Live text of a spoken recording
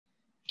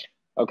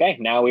Okay,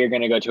 now we are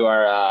going to go to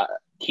our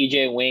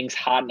TJ Wings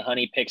Hot and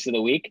Honey picks of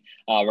the week.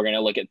 We're going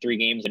to look at three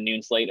games: a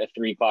noon slate, a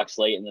 3 o'clock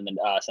slate, and then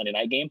the Sunday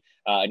night game,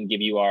 and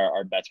give you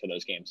our bets for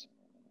those games.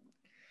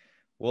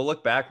 We'll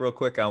look back real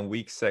quick on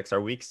week 6, our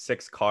week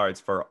 6 cards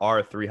for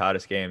our three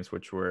hottest games,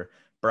 which were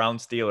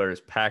Browns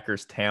Steelers,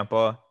 Packers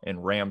Tampa,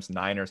 and Rams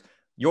Niners.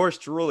 Yours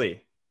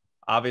truly.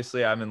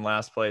 Obviously, I'm in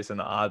last place in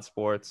the odd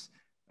sports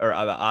or the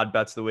odd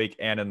bets of the week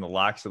and in the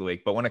locks of the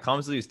week. But when it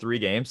comes to these three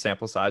games,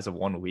 sample size of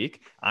 1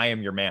 week, I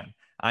am your man.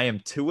 I am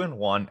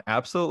 2-1,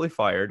 absolutely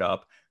fired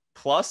up,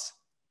 plus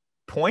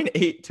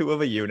 0.82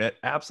 of a unit,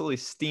 absolutely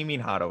steaming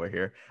hot over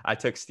here. I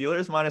took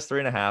Steelers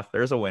 -3.5.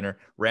 There's a winner.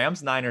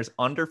 Rams Niners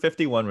under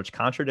 51, which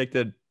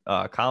contradicted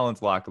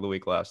Collins' lock of the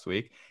week last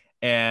week.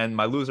 And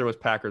my loser was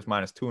Packers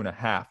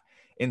 -2.5.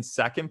 In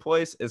second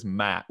place is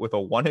Matt with a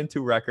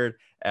 1-2 record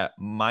at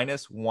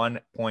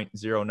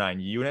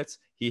 -1.09 units.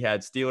 He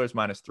had Steelers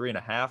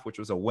 -3.5, which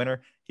was a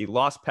winner. He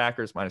lost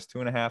Packers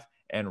 -2.5,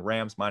 and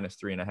Rams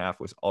 -3.5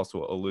 was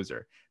also a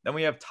loser. Then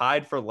we have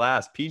tied for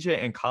last, PJ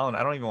and Colin.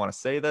 I don't even want to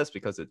say this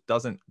because it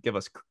doesn't give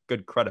us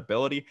good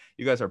credibility.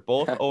 You guys are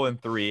both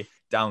 0-3,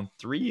 down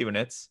 3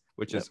 units,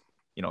 which is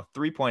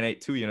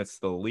 3.82 units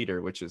to the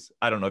leader, which is,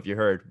 I don't know if you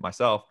heard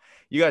myself.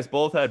 You guys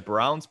both had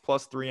Browns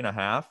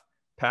 +3.5.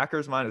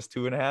 Packers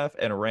 -2.5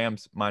 and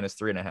Rams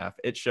 -3.5.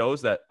 It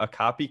shows that a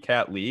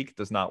copycat league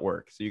does not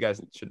work. So you guys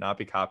should not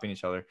be copying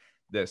each other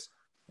this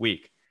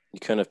week. You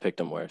couldn't have picked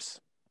them worse.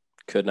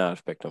 Could not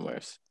have picked them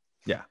worse.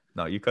 Yeah,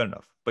 no, you couldn't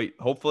have. But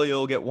hopefully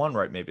you'll get one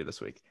right maybe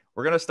this week.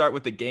 We're going to start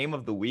with the game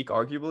of the week,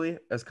 arguably,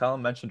 as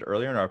Colin mentioned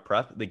earlier in our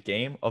prep, the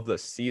game of the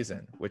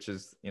season, which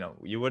is,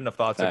 you wouldn't have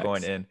thought so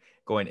going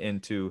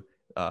into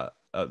the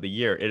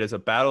year. It is a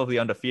battle of the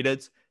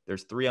undefeateds.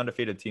 There's 3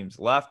 undefeated teams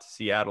left.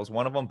 Seattle's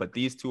one of them, but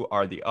these 2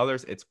 are the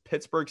others. It's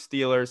Pittsburgh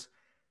Steelers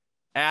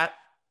at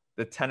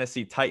the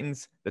Tennessee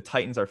Titans. The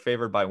Titans are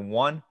favored by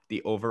 1.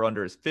 The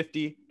over-under is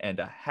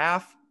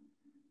 50.5.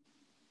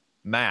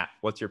 Matt,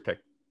 what's your pick?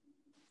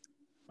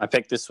 My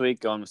pick this week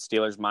going with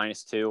Steelers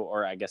 -2,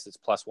 or I guess it's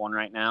 +1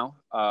 right now.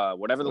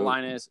 Whatever the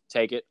line is,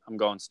 take it. I'm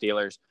going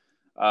Steelers.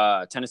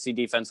 Tennessee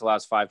defense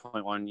allows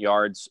 5.1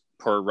 yards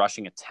per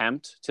rushing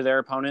attempt to their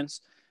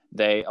opponents.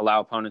 They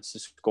allow opponents to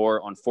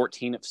score on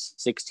 14 of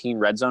 16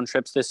 red zone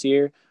trips this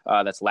year.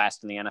 That's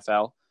last in the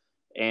NFL.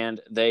 And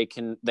they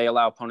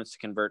allow opponents to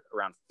convert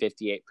around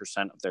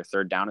 58% of their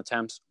third down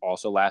attempts,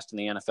 also last in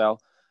the NFL.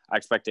 I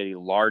expect a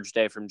large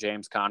day from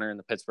James Conner in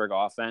the Pittsburgh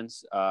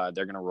offense.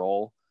 They're going to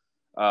roll.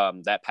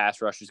 That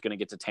pass rush is going to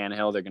get to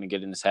Tannehill. They're going to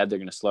get in his head. They're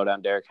going to slow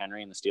down Derrick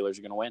Henry, and the Steelers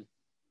are going to win.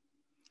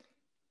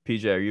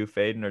 PJ, are you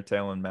fading or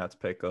tailing Matt's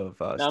pick of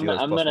Steelers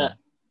 +1?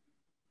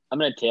 I'm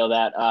gonna tail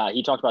that.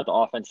 He talked about the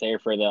offense there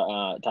for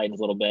the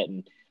Titans a little bit,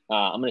 and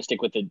I'm gonna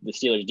stick with the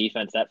Steelers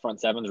defense. That front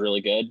seven is really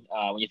good.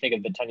 When you think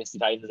of the Tennessee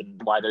Titans and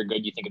why they're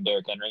good, you think of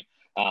Derrick Henry.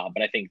 But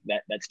I think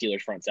that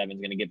Steelers front seven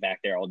is gonna get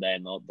back there all day,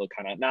 and they'll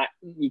kind of not.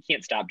 You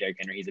can't stop Derrick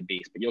Henry; he's a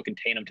beast. But you'll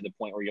contain him to the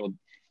point where you'll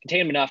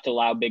contain him enough to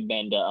allow Big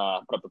Ben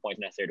to put up the points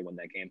necessary to win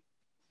that game.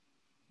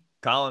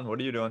 Colin, what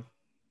are you doing?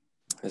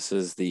 This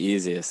is the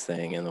easiest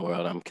thing in the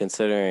world. I'm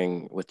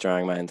considering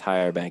withdrawing my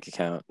entire bank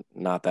account,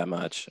 not that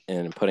much,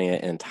 and putting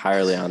it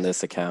entirely on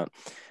this account,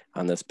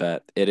 on this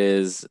bet. It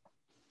is,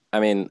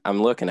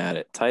 I'm looking at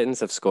it.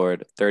 Titans have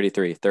scored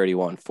 33,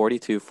 31,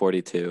 42,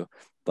 42.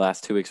 The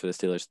last 2 weeks for the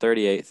Steelers,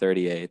 38,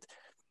 38.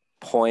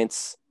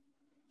 Points,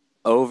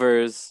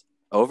 overs,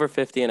 over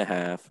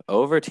 50.5,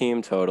 over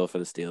team total for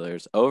the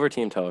Steelers, over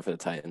team total for the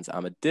Titans.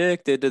 I'm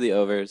addicted to the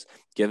overs.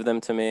 Give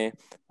them to me.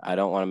 I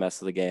don't want to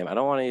mess with the game. I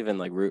don't want to even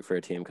root for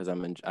a team because I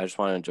just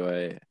want to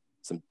enjoy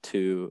some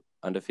 2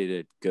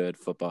 undefeated good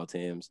football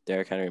teams.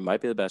 Derrick Henry might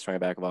be the best running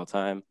back of all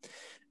time.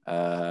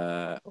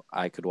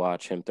 I could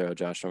watch him throw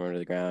Josh Norman to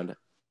the ground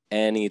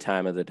any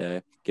time of the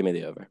day. Give me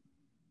the over.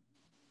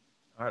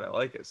 All right, I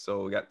like it.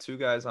 So we got 2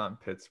 guys on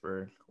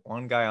Pittsburgh,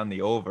 1 guy on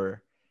the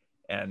over.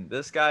 And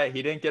this guy,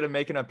 he didn't get to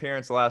make an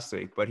appearance last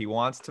week, but he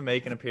wants to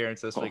make an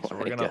appearance this week. So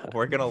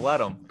we're gonna let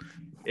him.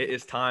 It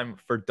is time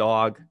for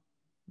Dog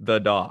the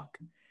Dog.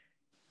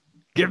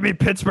 Give me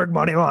Pittsburgh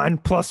money line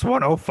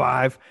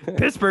 +105.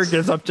 Pittsburgh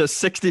gives up just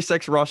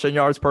 66 rushing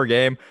yards per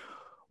game,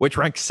 which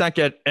ranks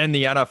second in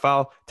the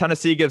NFL.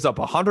 Tennessee gives up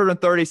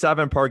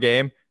 137 per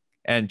game.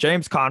 And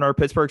James Conner,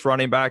 Pittsburgh's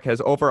running back, has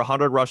over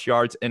 100 rush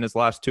yards in his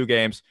last 2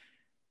 games.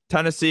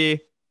 Tennessee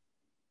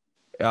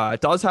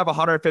does have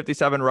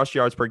 157 rush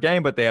yards per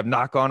game, but they have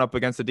not gone up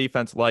against a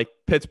defense like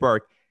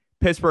Pittsburgh.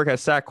 Pittsburgh has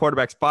sacked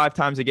quarterbacks 5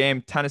 times a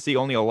game. Tennessee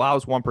only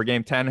allows 1 per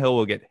game. Tannehill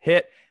will get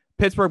hit.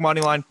 Pittsburgh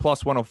money line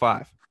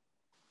 +105.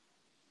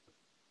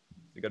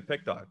 It's a good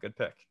pick, Dog. Good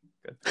pick.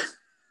 Good.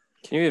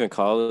 Can you even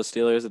call the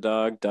Steelers a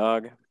dog?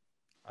 Dog?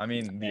 I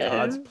mean, the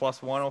odds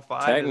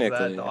 +105. Technically. Is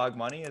that dog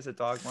money? Is it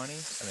dog money? I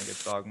think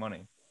it's dog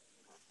money.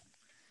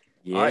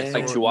 Yeah. All right, so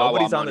Like Chihuahua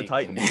nobody's on money. the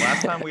Titans.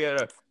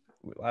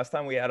 Last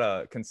time we had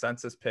a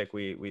consensus pick,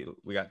 we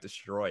got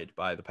destroyed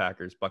by the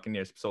Packers,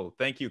 Buccaneers. So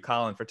thank you,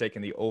 Colin, for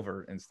taking the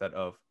over instead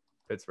of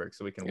Pittsburgh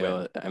so we can You win.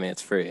 know, I mean,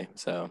 it's free,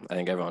 so I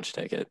think everyone should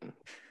take it. You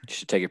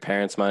should take your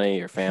parents' money,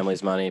 your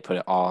family's money, put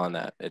it all on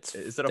that.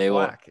 Is it a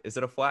flack? Is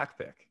it a flack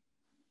pick?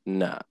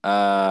 No.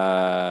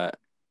 I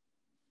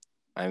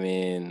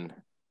mean,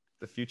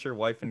 The future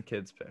wife and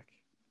kids pick.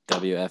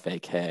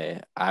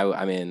 WFAK.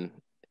 I mean,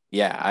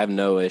 yeah, I have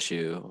no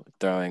issue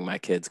throwing my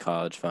kids'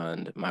 college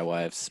fund, my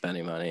wife's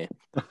spending money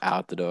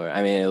out the door.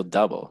 I mean, it'll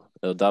double.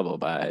 It'll double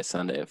by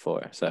Sunday at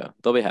 4. So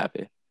they'll be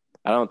happy.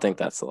 I don't think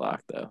that's the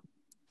lock, though.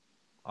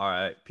 All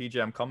right,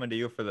 PJ, I'm coming to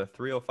you for the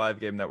 3:05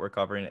 game that we're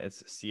covering.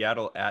 It's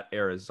Seattle at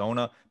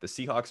Arizona. The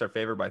Seahawks are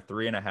favored by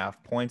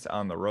 3.5 points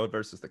on the road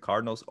versus the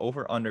Cardinals.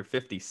 Over under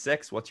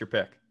 56. What's your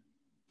pick?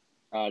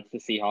 It's the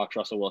Seahawks.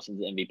 Russell Wilson's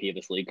the MVP of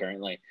this league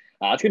currently.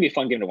 It's going to be a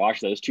fun game to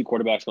watch. Those two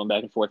quarterbacks going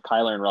back and forth.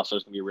 Kyler and Russell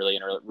is going to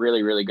be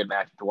really good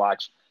match to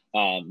watch.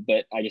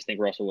 But I just think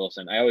Russell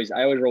Wilson. I always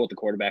roll with the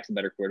quarterback's the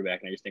better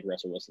quarterback, and I just think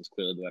Russell Wilson's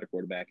clearly the better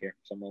quarterback here.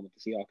 So I'm rolling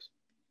with the Seahawks.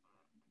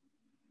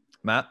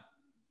 Matt?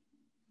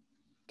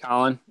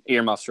 Colin,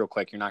 earmuffs real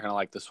quick. You're not going to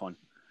like this one.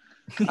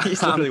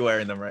 He's literally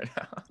wearing them right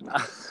now.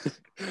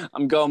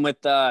 I'm going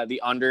with the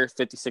under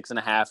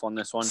 56.5 on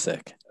this one.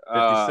 Sick.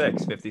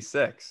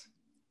 56.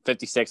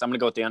 56. I'm going to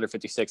go with the under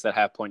 56. That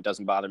half point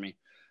doesn't bother me.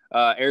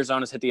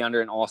 Arizona's hit the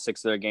under in all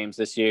 6 of their games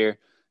this year.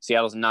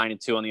 Seattle's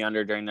 9-2 on the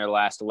under during their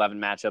last 11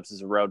 matchups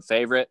as a road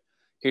favorite.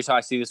 Here's how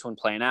I see this one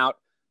playing out.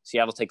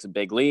 Seattle takes a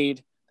big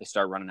lead. They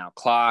start running out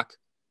clock.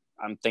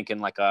 I'm thinking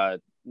like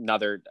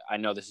another, I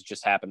know this has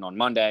just happened on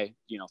Monday,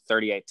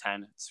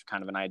 38-10. It's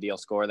kind of an ideal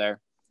score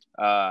there.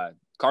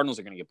 Cardinals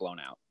are going to get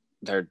blown out.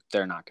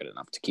 They're not good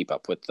enough to keep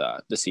up with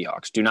the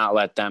Seahawks. Do not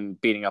let them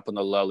beating up on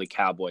the lowly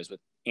Cowboys with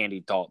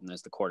Andy Dalton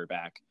as the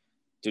quarterback.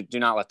 Do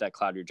not let that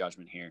cloud your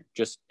judgment here.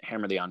 Just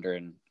hammer the under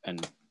and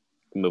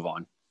move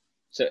on.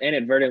 So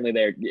inadvertently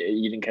there,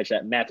 you didn't catch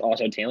that. Matt's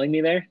also tailing me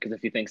there because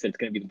if he thinks it's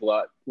going to be the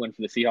blowout win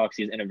for the Seahawks,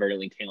 he's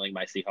inadvertently tailing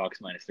my Seahawks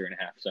 -3.5.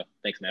 So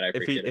thanks, Matt. I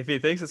appreciate it. If he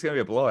thinks it's going to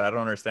be a blowout, I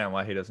don't understand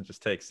why he doesn't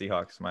just take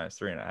Seahawks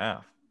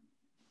 -3.5.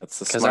 That's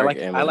the because smart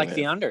I like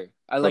the under.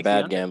 I like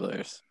bad the under.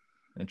 gamblers.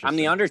 I'm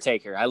the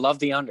Undertaker. I love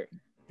the under.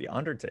 The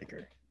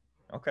Undertaker.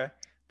 Okay.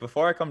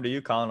 Before I come to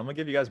you, Colin, I'm going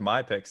to give you guys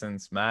my pick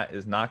since Matt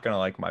is not going to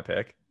like my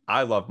pick.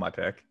 I love my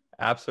pick.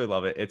 Absolutely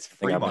love it. It's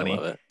free money.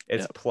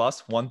 It's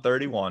plus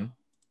 131.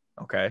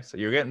 Okay. So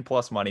you're getting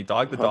plus money.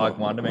 Dog the dog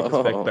wanted to make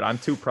this pick, but I'm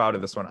too proud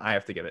of this one. I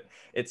have to give it.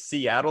 It's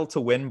Seattle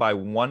to win by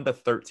 1 to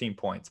 13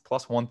 points,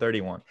 plus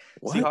 131.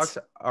 What? Seahawks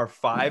are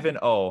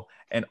 5-0,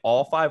 and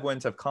all 5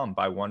 wins have come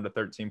by 1 to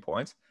 13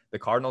 points. The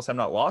Cardinals have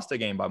not lost a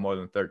game by more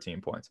than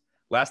 13 points.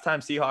 Last time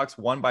Seahawks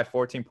won by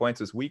 14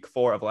 points was week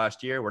 4 of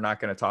last year. We're not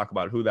going to talk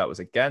about who that was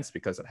against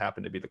because it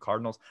happened to be the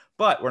Cardinals,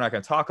 but we're not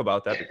going to talk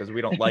about that because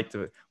we don't like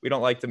to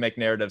make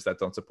narratives that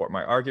don't support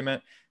my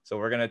argument. So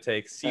we're going to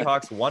take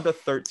Seahawks 1 to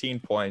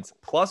 13 points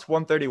plus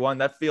 131.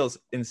 That feels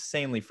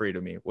insanely free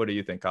to me. What do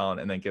you think, Colin?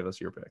 And then give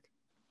us your pick.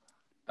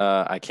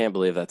 I can't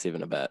believe that's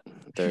even a bet.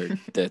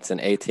 It's an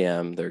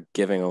ATM. They're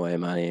giving away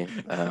money.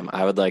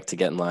 I would like to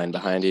get in line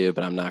behind you,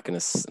 but I'm not gonna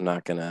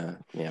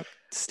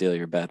steal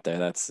your bet there.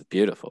 That's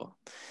beautiful.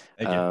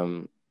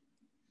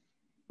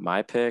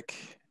 My pick,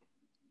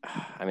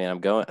 I mean,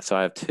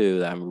 I have 2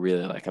 that I'm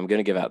really like. I'm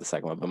gonna give out the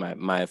second one, but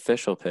my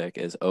official pick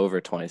is over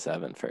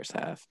 27 first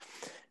half.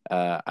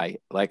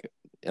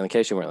 In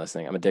case you weren't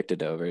listening, I'm addicted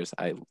to overs.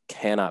 I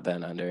cannot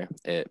bet under.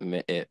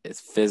 It's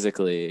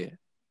physically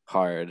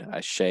hard.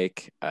 I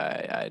shake.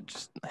 I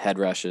just head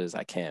rushes.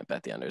 I can't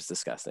bet the under. It's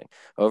disgusting.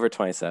 Over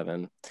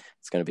 27.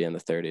 It's going to be in the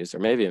 30s or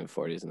maybe in the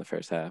 40s in the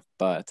first half.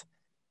 But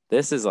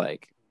this is I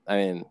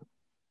don't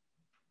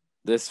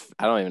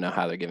even know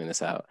how they're giving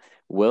this out.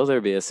 Will there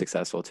be a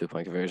successful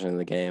 2-point conversion in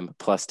the game?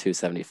 Plus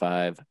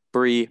 275.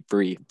 Free.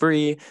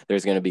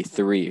 There's going to be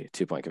 3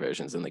 2-point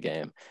conversions in the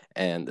game.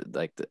 And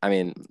like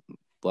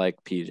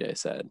PJ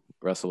said,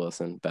 Russell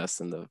Wilson, best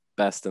in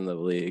the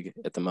league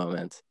at the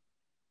moment.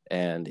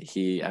 And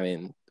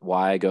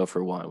why go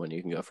for 1 when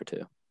you can go for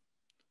 2?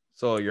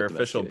 So your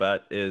official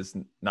bet is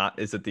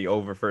it the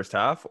over first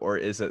half or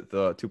is it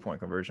the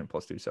 2-point conversion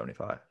plus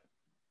 275?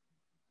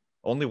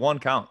 Only 1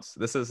 counts.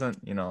 This isn't.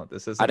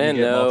 I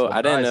didn't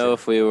know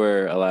if we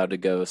were allowed to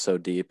go so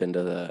deep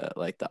into the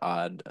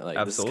odd.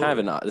 Absolutely. This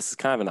is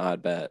kind of an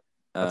odd bet.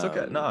 That's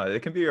okay. No,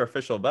 it can be your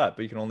official bet,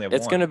 but you can only have 1.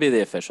 It's going to be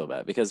the official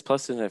bet because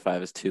plus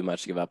 275 is too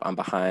much to give up. I'm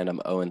behind. I'm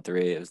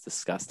 0-3. It was a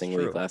disgusting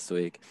week last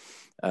week.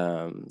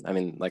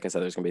 Like I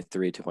said, there's going to be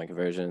 3 2-point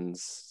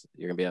conversions.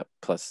 You're going to be up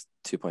plus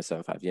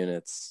 2.75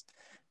 units.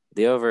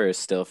 The over is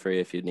still free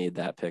if you need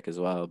that pick as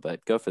well,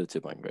 but go for the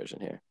 2-point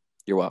conversion here.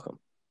 You're welcome.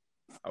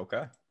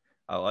 Okay.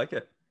 I like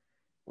it.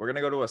 We're going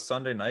to go to a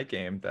Sunday night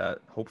game that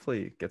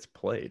hopefully gets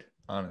played,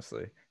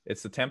 honestly.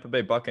 It's the Tampa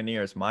Bay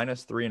Buccaneers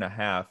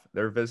 -3.5.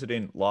 They're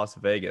visiting Las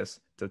Vegas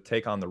to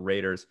take on the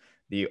Raiders.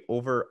 The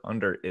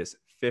over-under is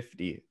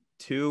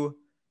 52.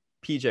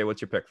 PJ,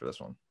 what's your pick for this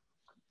one?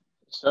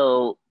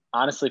 So,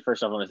 honestly,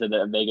 first off, I want to say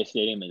that Vegas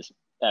Stadium is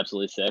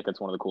absolutely sick.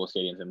 It's one of the coolest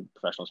stadiums in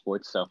professional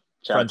sports. So,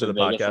 friends of the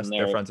podcast.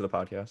 They're friends of the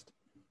podcast.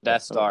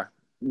 Death Star.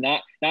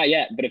 Not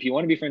yet, but if you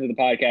want to be friends with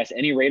the podcast,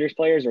 any Raiders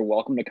players are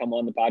welcome to come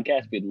on the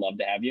podcast. We'd love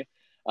to have you.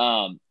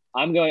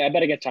 I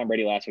bet against Tom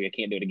Brady last week. I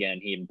can't do it again.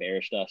 He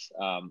embarrassed us.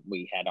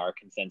 We had our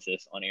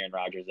consensus on Aaron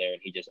Rodgers there,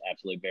 and he just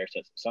absolutely embarrassed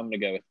us. So I'm going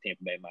to go with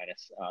Tampa Bay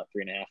minus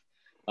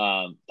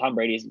 3.5. Tom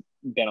Brady's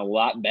been a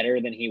lot better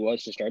than he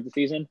was to start the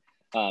season.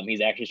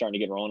 He's actually starting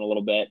to get rolling a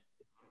little bit.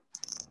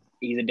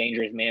 He's a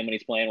dangerous man when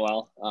he's playing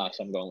well.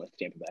 So I'm going with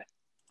Tampa Bay.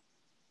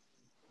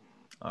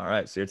 All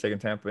right. So you're taking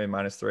Tampa Bay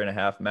minus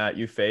 3.5. Matt,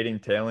 you fading,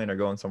 tailing, or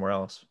going somewhere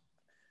else?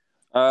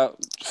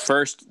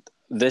 First,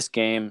 this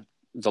game,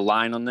 the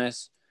line on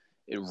this,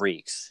 it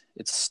reeks.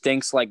 It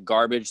stinks like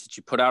garbage that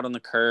you put out on the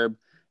curb,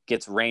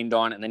 gets rained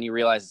on, and then you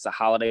realize it's a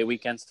holiday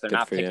weekend, so they're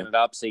not picking it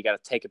up, so you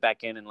got to take it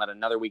back in and let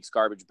another week's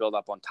garbage build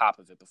up on top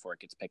of it before it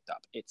gets picked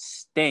up. It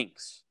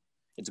stinks.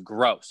 It's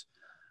gross.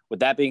 With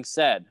that being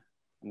said,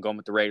 I'm going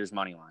with the Raiders'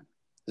 money line.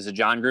 This is a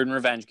John Gruden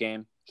revenge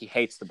game. He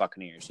hates the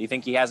Buccaneers. You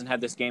think he hasn't had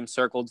this game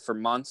circled for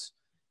months?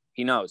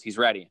 He knows. He's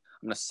ready.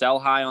 I'm going to sell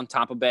high on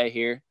Tampa Bay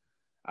here.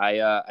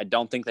 I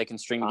don't think they can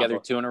string together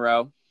 2 in a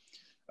row.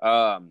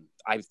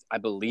 I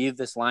believe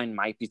this line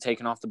might be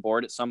taken off the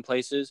board at some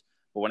places,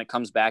 but when it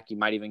comes back, you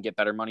might even get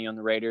better money on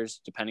the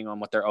Raiders, depending on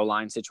what their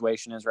O-line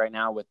situation is right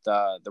now with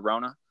the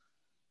Rona.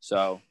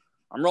 So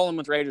I'm rolling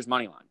with Raiders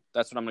money line.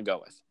 That's what I'm going to go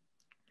with.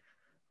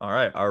 All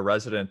right. Our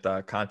resident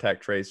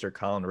contact tracer,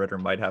 Colin Ritter,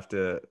 might have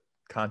to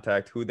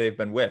contact who they've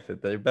been with.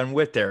 If they've been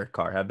with Derek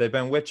Carr, have they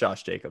been with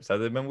Josh Jacobs?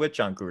 Have they been with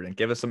John Gruden?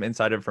 Give us some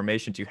inside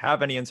information. Do you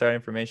have any inside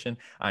information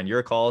on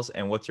your calls,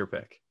 and what's your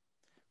pick?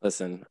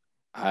 Listen,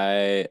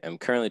 I am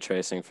currently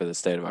tracing for the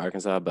state of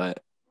Arkansas,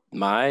 but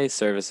my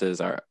services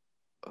are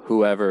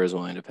whoever is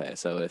willing to pay.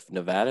 So if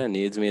Nevada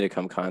needs me to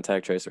come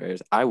contact trace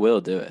Raiders, I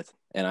will do it,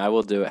 and I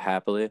will do it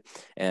happily.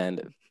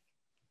 And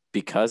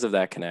because of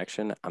that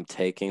connection, I'm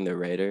taking the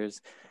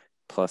Raiders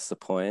plus the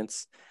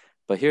points.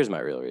 But here's my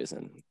real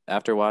reason.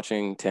 After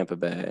watching Tampa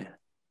Bay,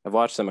 I've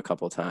watched them a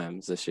couple of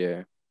times this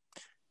year.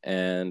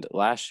 And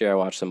last year I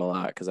watched them a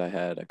lot because I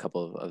had a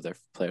couple of their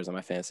players on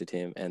my fantasy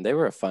team, and they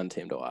were a fun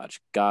team to watch.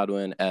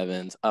 Godwin,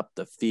 Evans, up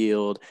the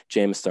field,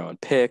 James throwing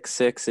picks,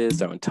 sixes,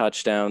 throwing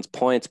touchdowns,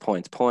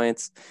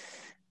 points.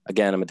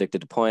 Again, I'm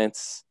addicted to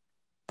points.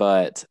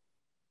 But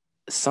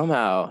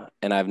somehow,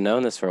 and I've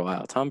known this for a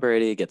while, Tom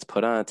Brady gets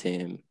put on a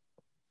team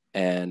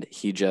and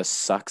he just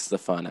sucks the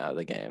fun out of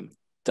the game.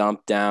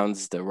 Dump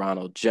downs to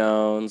Ronald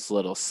Jones,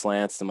 little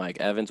slants to Mike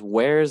Evans.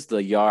 Where's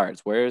the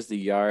yards? Where's the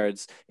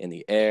yards in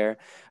the air?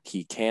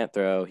 He can't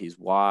throw. He's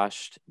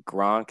washed.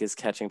 Gronk is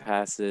catching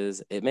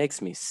passes. It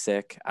makes me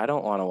sick. I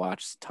don't want to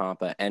watch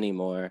Tampa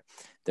anymore.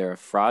 They're a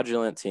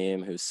fraudulent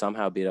team who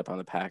somehow beat up on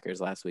the Packers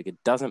last week. It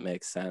doesn't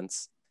make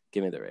sense.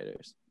 Give me the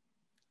Raiders.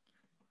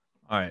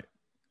 All right.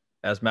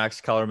 As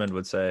Max Kellerman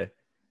would say,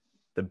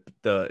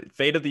 the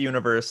fate of the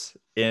universe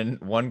in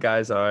one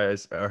guy's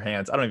eyes or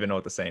hands. I don't even know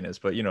what the saying is,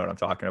 but you know what I'm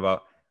talking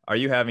about. Are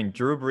you having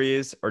Drew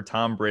Brees or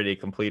Tom Brady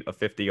complete a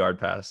 50-yard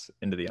pass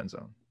into the end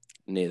zone?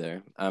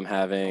 Neither. I'm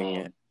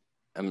having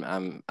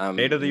I'm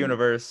fate of the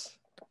universe.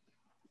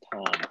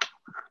 Tom.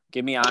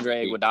 Give me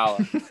Andre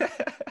Iguodala.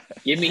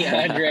 Give me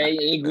Andre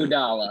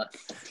Iguodala.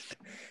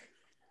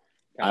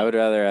 I would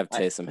rather have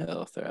Taysom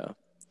Hill throw.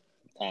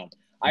 Tom.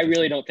 I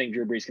really don't think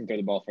Drew Brees can throw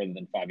the ball further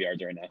than 5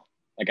 yards right now.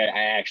 Like,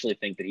 I actually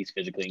think that he's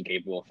physically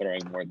incapable of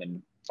throwing more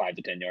than 5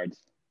 to 10 yards.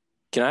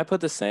 Can I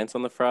put the Saints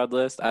on the fraud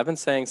list? I've been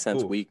saying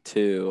since week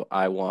 2,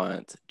 I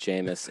want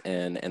Jameis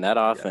in that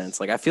offense. Yes.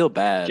 Like, I feel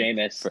bad.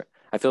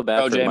 I feel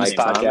bad for Jameis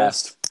Mike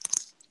Thomas.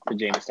 For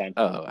Jameis time.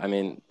 Oh, I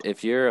mean,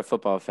 if you're a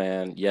football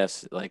fan,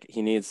 yes, like,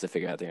 he needs to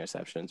figure out the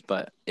interceptions,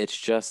 but it's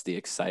just the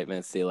excitement,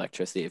 it's the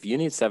electricity. If you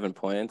need 7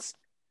 points,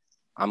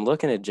 I'm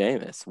looking at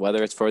Jameis,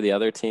 whether it's for the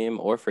other team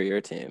or for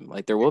your team.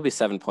 Like, there will be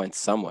 7 points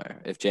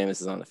somewhere if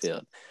Jameis is on the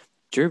field.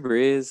 Drew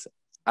Brees,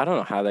 I don't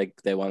know how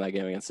they won that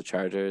game against the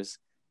Chargers.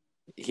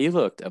 He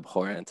looked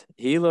abhorrent.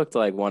 He looked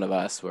like one of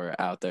us were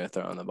out there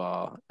throwing the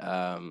ball.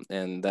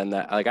 And then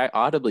I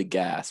audibly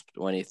gasped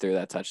when he threw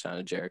that touchdown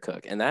to Jared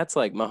Cook. And that's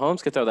like,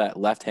 Mahomes could throw that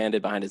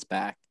left-handed behind his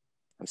back.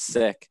 I'm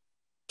sick.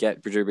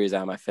 Get Drew Brees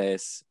out of my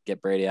face.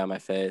 Get Brady out of my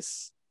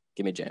face.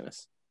 Give me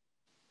Jameis.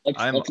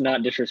 Let's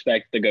not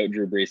disrespect the GOAT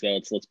Drew Brees, though.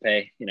 Let's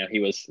pay. You know, he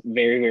was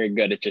very, very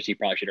good. It's just he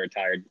probably should have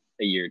retired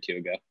a year or two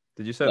ago.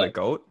 Did you say the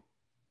GOAT?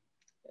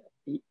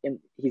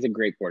 He's a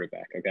great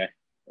quarterback, okay?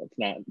 It's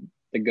not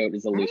 – the GOAT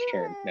is a loose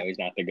term. No, he's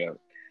not the GOAT.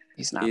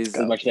 He's not as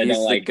much as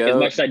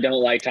I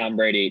don't like Tom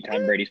Brady,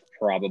 Tom Brady's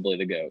probably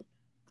the GOAT.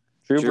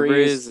 Drew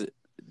Brees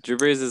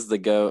is the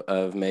GOAT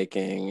of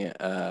making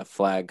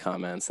flag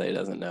comments that he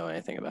doesn't know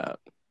anything about.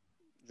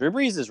 Drew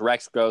Brees is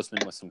Rex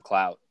Grossman with some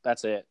clout.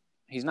 That's it.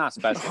 He's not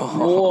special.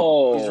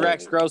 Whoa. He's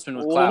Rex Grossman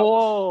with clout.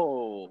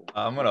 Whoa.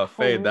 I'm going to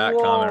fade that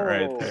comment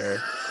right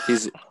there.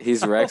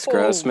 He's Rex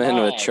Grossman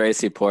with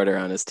Tracy Porter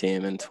on his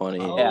team in 20.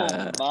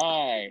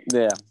 My.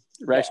 Yeah.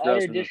 Rex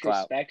Grossman with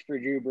clout. Disrespect for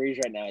Drew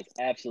Brees right now is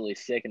absolutely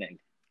sickening.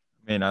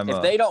 I mean,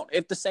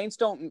 if the Saints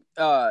don't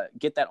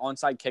get that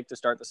onside kick to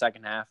start the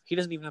second half, he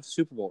doesn't even have a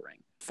Super Bowl ring.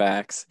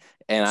 Facts.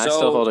 And I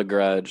still hold a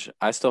grudge.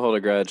 I still hold a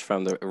grudge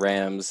from the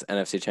Rams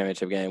NFC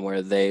Championship game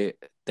where they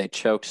They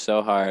choked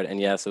so hard, and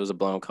yes, it was a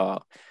blown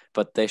call.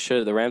 But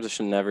the Rams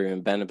should never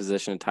even been in a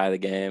position to tie the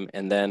game.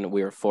 And then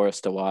we were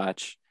forced to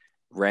watch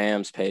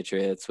Rams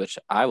Patriots, which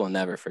I will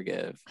never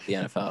forgive the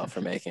NFL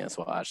for making us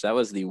watch. That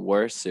was the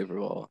worst Super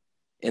Bowl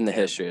in the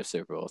history of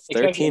Super Bowls.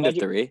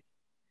 13-3.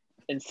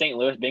 In St.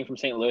 Louis, being from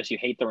St. Louis, you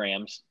hate the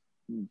Rams.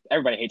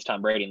 Everybody hates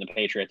Tom Brady and the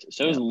Patriots.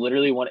 So it was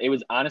literally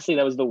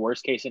that was the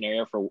worst case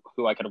scenario for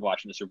who I could have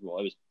watched in the Super Bowl.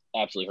 It was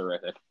absolutely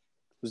horrific.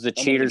 It was the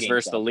cheaters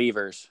versus the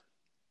leavers.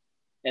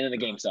 And then the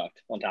game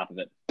sucked on top of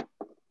it.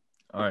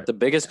 All right. The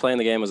biggest play in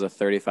the game was a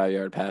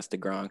 35-yard pass to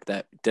Gronk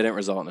that didn't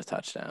result in a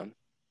touchdown.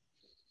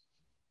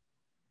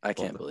 I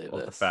can't believe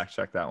this. Fact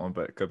check that one,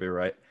 but it could be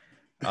right.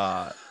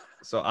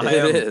 So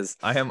I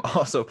am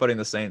also putting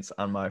the Saints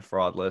on my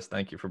fraud list.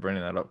 Thank you for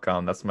bringing that up,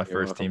 Colin. That's my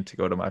first team to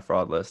go to my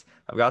fraud list.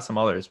 I've got some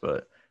others,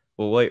 but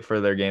we'll wait for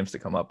their games to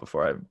come up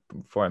before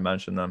I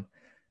mention them.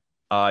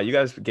 You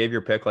guys gave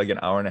your pick like an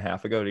hour and a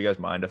half ago. Do you guys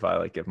mind if I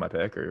like give my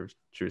pick or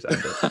choose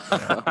end it?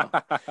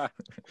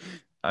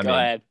 Go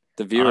ahead.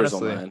 The viewers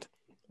will mind.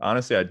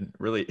 Honestly, I'd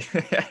really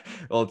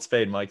well, it's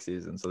fade Mike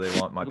season, so they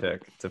want my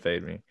pick to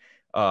fade me.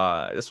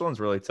 This one's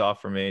really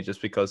tough for me just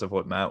because of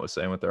what Matt was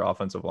saying with their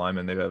offensive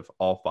linemen. They have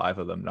all 5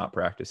 of them not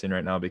practicing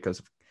right now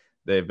because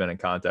they've been in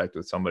contact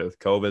with somebody with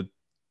COVID.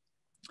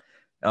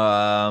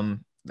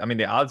 I mean,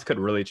 the odds could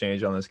really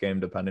change on this game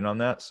depending on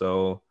that.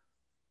 So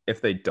if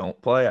they don't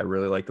play, I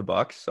really like the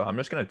Bucs. So I'm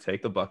just going to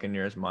take the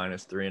Buccaneers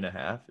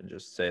 -3.5 and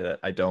just say that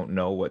I don't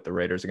know what the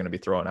Raiders are going to be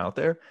throwing out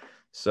there.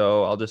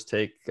 So I'll just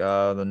take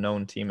the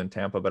known team in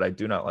Tampa, but I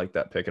do not like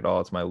that pick at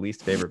all. It's my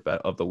least favorite bet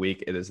of the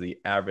week. It is the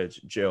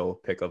average Joe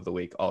pick of the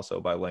week,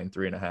 also by laying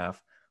 3.5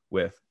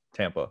 with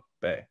Tampa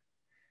Bay.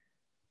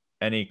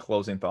 Any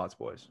closing thoughts,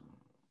 boys?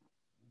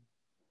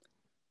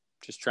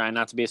 Just trying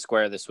not to be a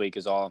square this week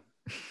is all.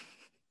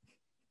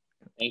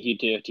 Thank you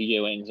to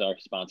TJ Wings, our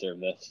sponsor of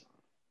this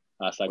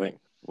segment.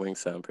 Wings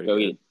sound pretty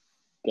good.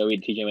 Go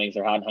eat TJ Wings.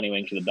 Their hot and honey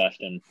wings are the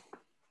best in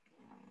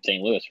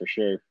St. Louis for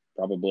sure.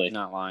 Probably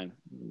not lying.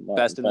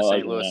 Best in the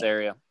St. Louis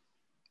area.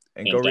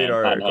 And go read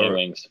our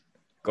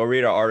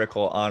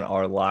article on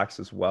our locks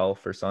as well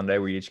for Sunday.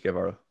 We each give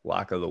our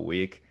lock of the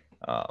week.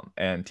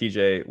 And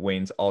TJ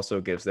Waynes also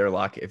gives their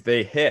lock. If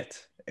they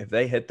hit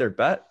their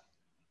bet,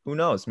 who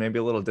knows? Maybe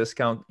a little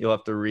discount. You'll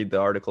have to read the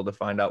article to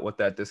find out what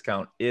that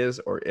discount is,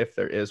 or if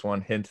there is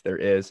one. Hint, there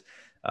is.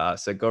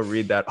 So go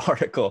read that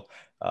article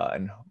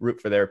and root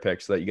for their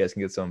picks so that you guys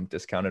can get some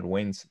discounted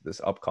wins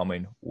this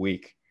upcoming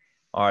week.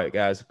 All right,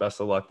 guys, best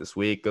of luck this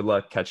week. Good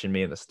luck catching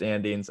me in the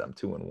standings. I'm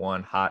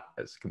 2-1, hot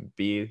as can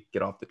be.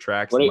 Get off the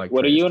tracks.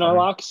 What are you in our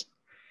locks?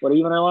 What are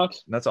you in our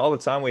locks? And that's all the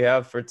time we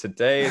have for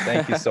today.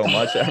 Thank you so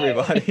much,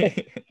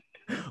 everybody.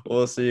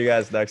 We'll see you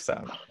guys next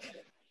time.